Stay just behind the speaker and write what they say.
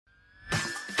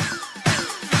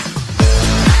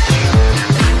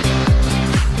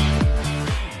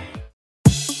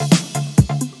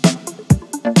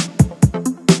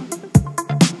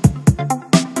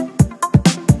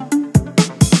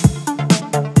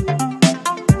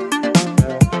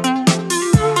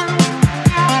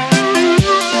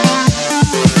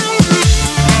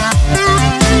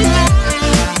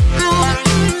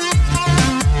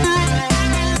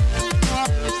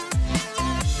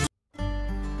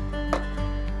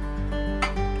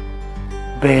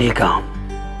Belgaum.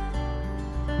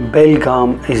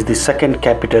 Belgaum is the second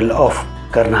capital of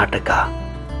Karnataka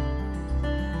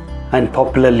and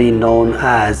popularly known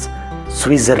as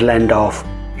Switzerland of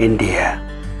India.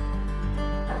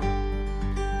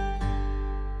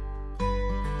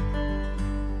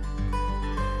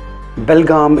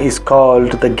 Belgaum is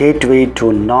called the gateway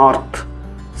to North,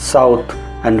 South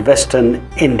and Western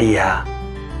India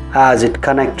as it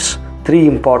connects three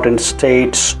important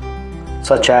states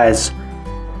such as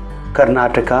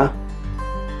Karnataka,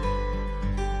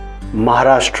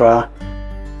 Maharashtra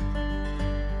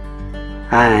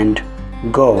and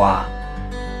Goa.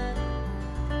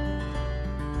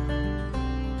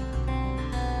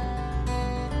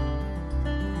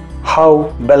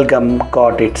 How Belgaum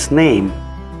got its name?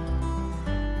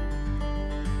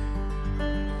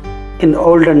 In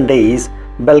olden days,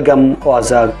 Belgaum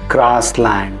was a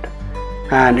grassland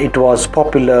and it was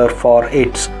popular for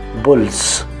its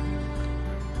bulls.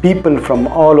 People from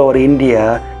all over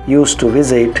India used to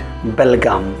visit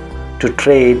Belgaum to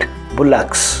trade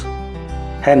bullocks.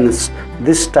 Hence,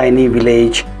 this tiny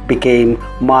village became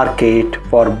market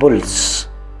for bulls.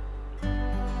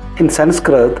 In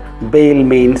Sanskrit, Bel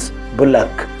means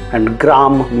bullock and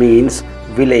Gram means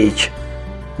village.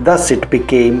 Thus it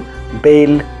became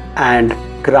Bel and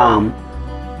Gram.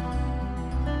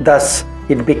 Thus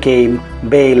it became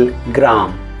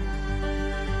Belgaum.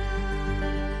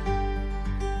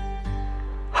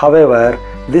 However,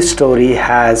 this story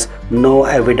has no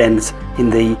evidence in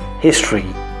the history.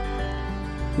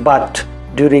 But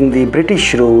during the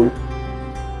British rule,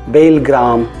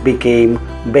 Belgaum became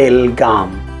Belgaum.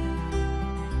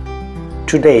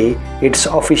 Today, its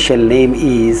official name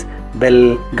is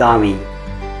Belgavi.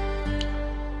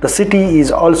 The city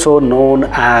is also known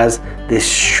as the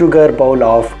Sugar Bowl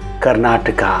of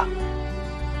Karnataka.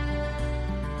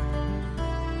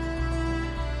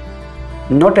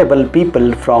 Notable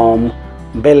people from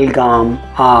Belgaum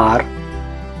are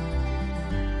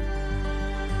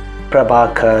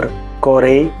Prabhakar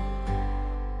Kore,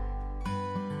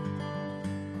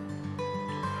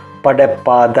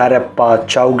 Padeppa Dareppa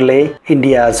Chowgle,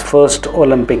 India's first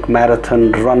Olympic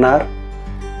marathon runner,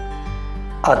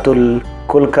 Atul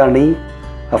Kulkarni,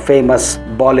 a famous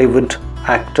Bollywood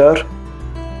actor,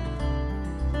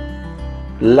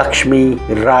 Laxmi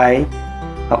Rai,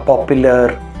 a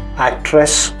popular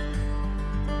actress,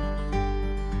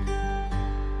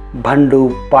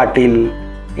 Bhandu Patil,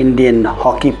 Indian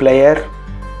hockey player,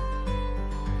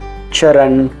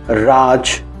 Charan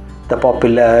Raj, the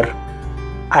popular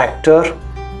actor,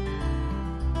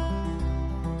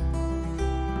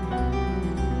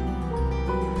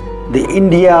 the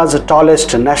India's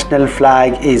tallest national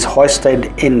flag is hoisted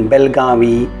in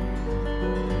Belgavi,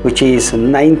 which is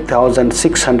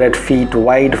 9,600 feet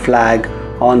wide flag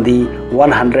on the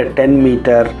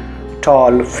 110-meter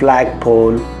tall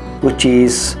flagpole, which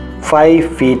is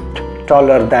 5 feet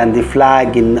taller than the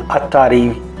flag in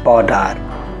Attari border.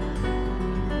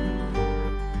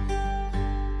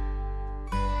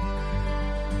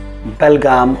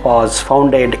 Belgaum was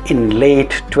founded in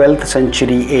late 12th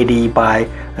century AD by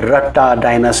Ratta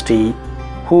dynasty,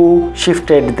 who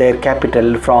shifted their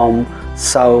capital from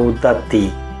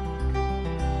Saudatti.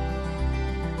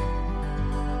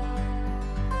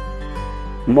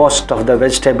 Most of the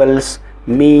vegetables,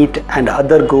 meat and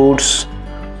other goods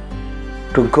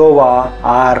to Goa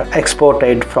are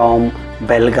exported from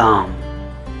Belgaum.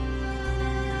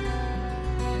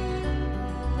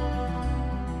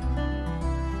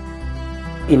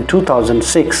 In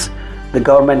 2006, the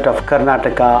government of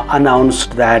Karnataka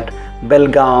announced that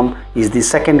Belgaum is the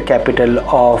second capital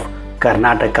of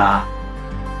Karnataka.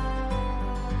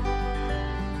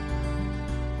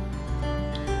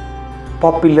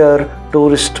 Popular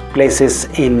tourist places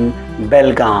in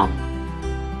Belgaum: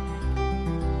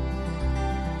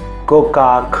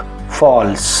 Gokak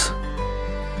Falls,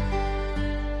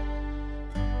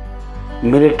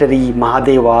 Military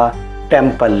Mahadeva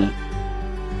Temple,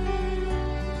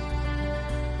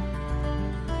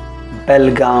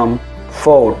 Belgaum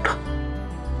Fort,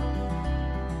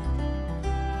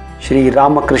 Sri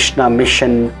Ramakrishna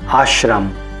Mission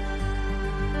Ashram,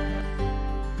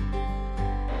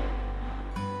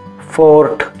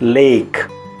 Fort Lake,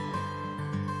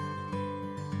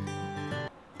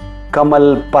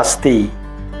 Kamal Pasti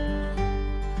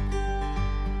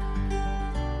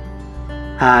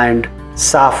and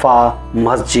Safa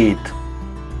Masjid.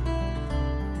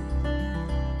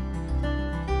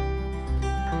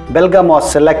 Belgaum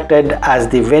was selected as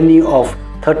the venue of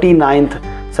 39th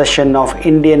session of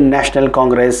Indian National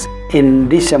Congress in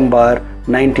December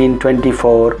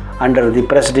 1924 under the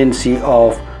presidency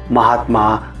of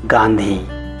Mahatma Gandhi.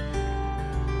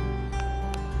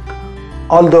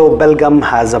 Although Belgaum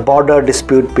has a border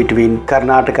dispute between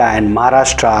Karnataka and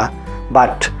Maharashtra,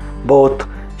 but both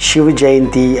Shiva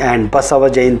Jayanti and Basava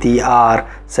Jayanti are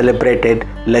celebrated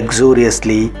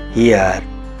luxuriously here.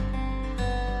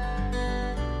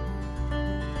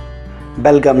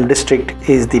 Belgaum district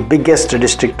is the biggest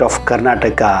district of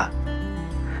Karnataka,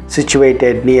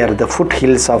 situated near the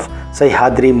foothills of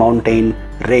Sahyadri mountain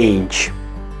range.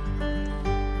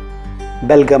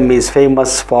 Belgaum is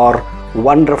famous for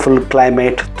wonderful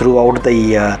climate throughout the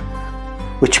year,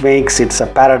 which makes it a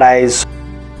paradise.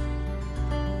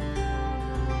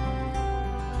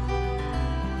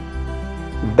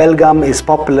 Belgaum is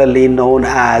popularly known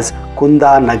as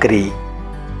Kunda Nagari,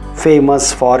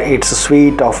 famous for its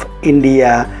sweet of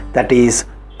India, that is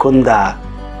kunda.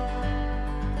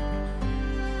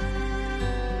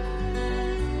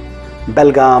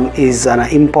 Belgaum is an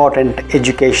important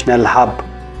educational hub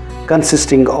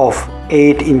consisting of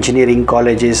 8 engineering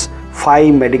colleges,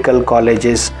 5 medical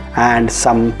colleges and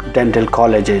some dental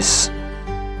colleges.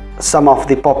 Some of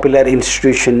the popular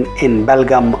institutions in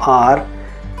Belgaum are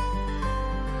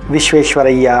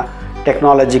Visvesvaraya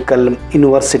Technological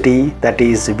University, that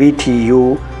is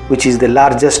VTU, which is the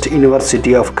largest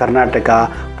university of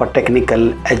Karnataka for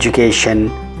technical education.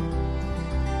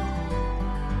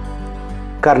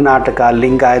 Karnataka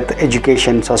Lingayat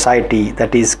Education Society,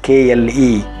 that is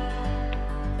KLE.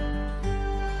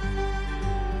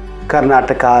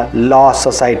 Karnataka Law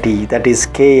Society, that is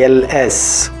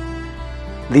KLS.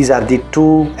 These are the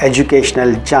 2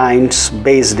 educational giants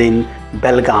based in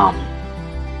Belgaum.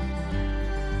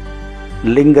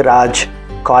 Lingaraj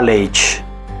College,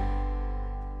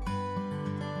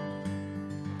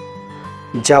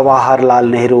 Jawaharlal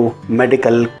Nehru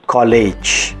Medical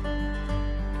College,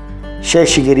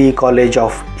 Sheshagiri College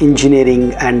of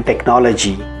Engineering and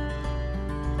Technology,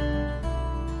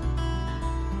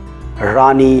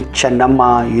 Rani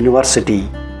Channamma University,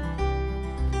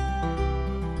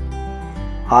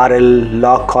 RL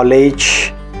Law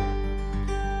College,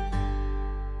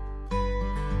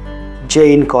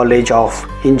 Jain College of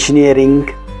Engineering,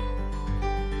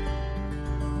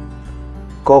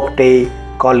 Gokte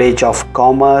College of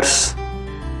Commerce,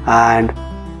 and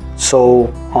so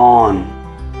on.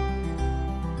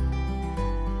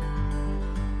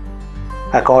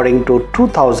 According to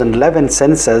 2011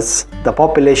 census, the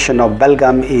population of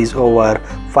Belgaum is over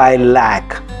 5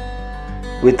 lakh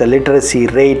with a literacy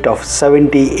rate of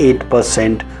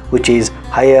 78%, which is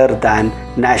higher than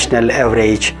national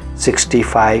average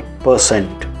 65%.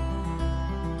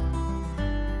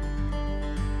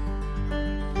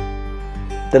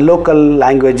 The local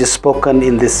languages spoken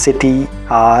in this city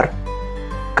are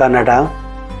Kannada,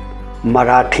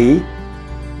 Marathi,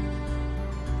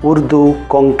 Urdu,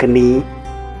 Konkani.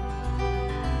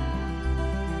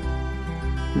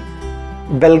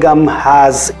 Belgaum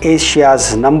has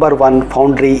Asia's #1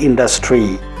 foundry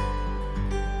industry.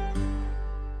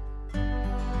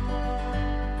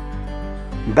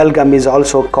 Belgaum is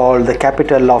also called the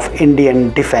capital of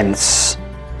Indian defense.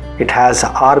 It has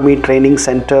army training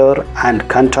center and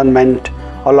cantonment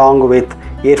along with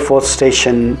Air Force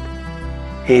station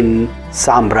in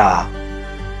Sambra.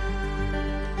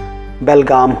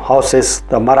 Belgaum houses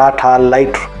the Maratha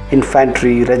Light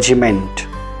Infantry Regiment.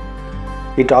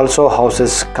 It also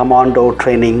houses Commando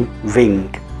Training Wing.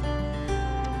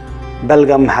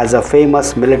 Belgaum has a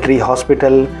famous military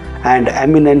hospital and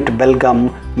eminent Belgaum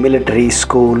Military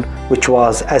School, which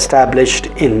was established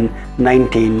in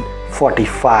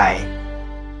 1945.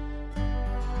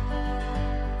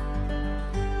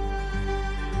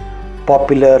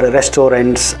 Popular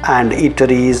restaurants and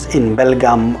eateries in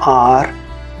Belgaum are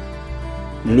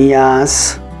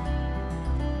Nia's,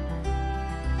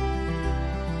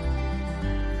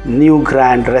 New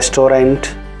Grand Restaurant,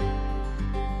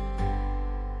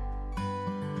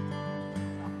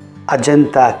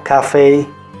 Ajanta Cafe,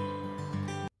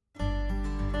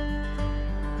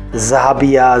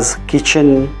 Zahabia's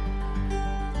Kitchen,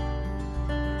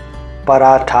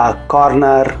 Paratha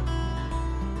Corner,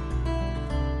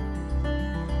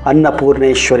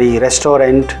 Annapurneshwari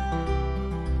Restaurant.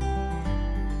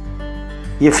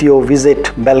 If you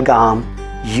visit Belgaum,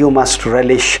 you must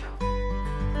relish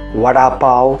vada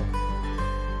pav,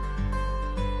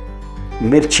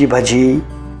 mirchi bhaji,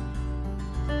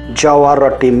 jawar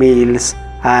roti meals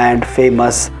and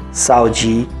famous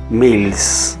Sauji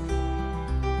meals.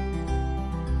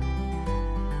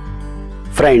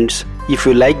 Friends, if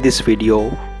you like this video,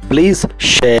 please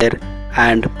share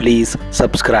and please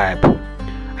subscribe.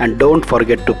 And don't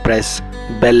forget to press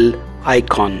bell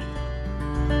icon.